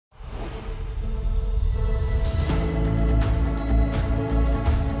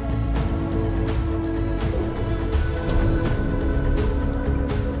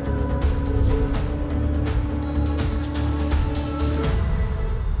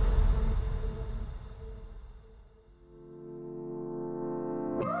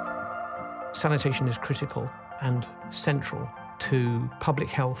Sanitation is critical and central to public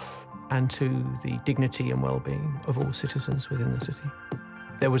health and to the dignity and well-being of all citizens within the city.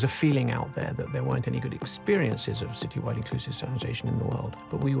 There was a feeling out there that there weren't any good experiences of citywide inclusive sanitation in the world,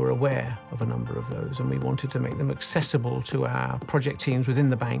 but we were aware of a number of those and we wanted to make them accessible to our project teams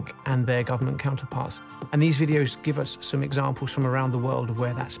within the bank and their government counterparts. And these videos give us some examples from around the world of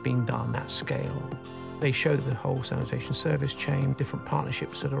where that's been done at scale. They show the whole sanitation service chain, different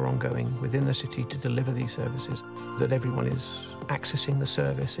partnerships that are ongoing within the city to deliver these services, that everyone is accessing the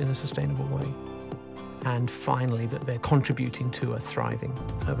service in a sustainable way. And finally, that they're contributing to a thriving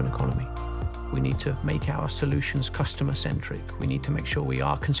urban economy. We need to make our solutions customer-centric. We need to make sure we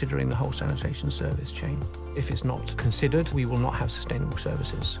are considering the whole sanitation service chain. If it's not considered, we will not have sustainable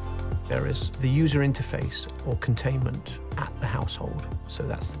services. There is the user interface or containment at the household. So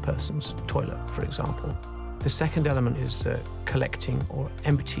that's the person's toilet, for example. The second element is collecting or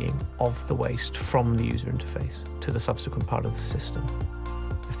emptying of the waste from the user interface to the subsequent part of the system.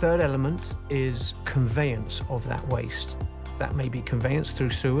 The third element is conveyance of that waste. That may be conveyance through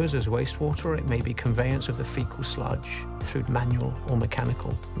sewers as wastewater, it may be conveyance of the fecal sludge through manual or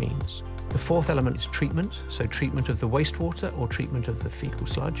mechanical means. The fourth element is treatment, so treatment of the wastewater or treatment of the fecal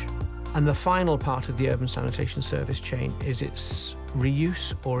sludge. And the final part of the urban sanitation service chain is its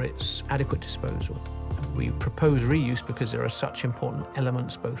reuse or its adequate disposal. We propose reuse because there are such important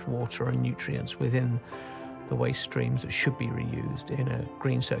elements, both water and nutrients, within the waste streams that should be reused in a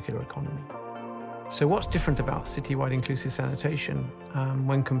green circular economy. So what's different about citywide inclusive sanitation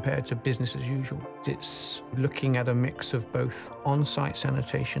when compared to business as usual? It's looking at a mix of both on-site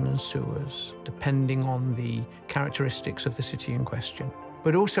sanitation and sewers, depending on the characteristics of the city in question,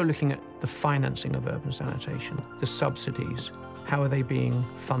 but also looking at the financing of urban sanitation, the subsidies, how are they being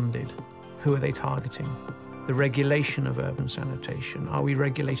funded, who are they targeting, the regulation of urban sanitation, are we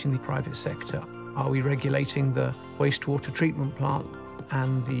regulating the private sector? Are we regulating the wastewater treatment plant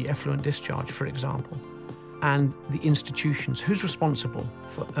and the effluent discharge, for example? And the institutions, who's responsible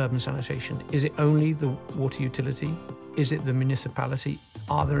for urban sanitation? Is it only the water utility? Is it the municipality?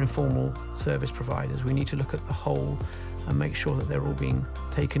 Are there informal service providers? We need to look at the whole and make sure that they're all being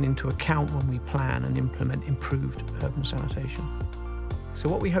taken into account when we plan and implement improved urban sanitation. So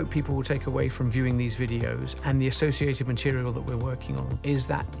what we hope people will take away from viewing these videos and the associated material that we're working on is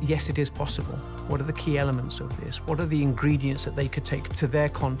that, yes, it is possible. What are the key elements of this? What are the ingredients that they could take to their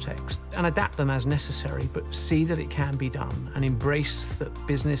context and adapt them as necessary, but see that it can be done and embrace that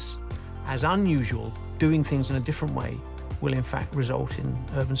business as unusual, doing things in a different way, will in fact result in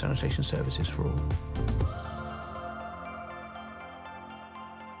urban sanitation services for all.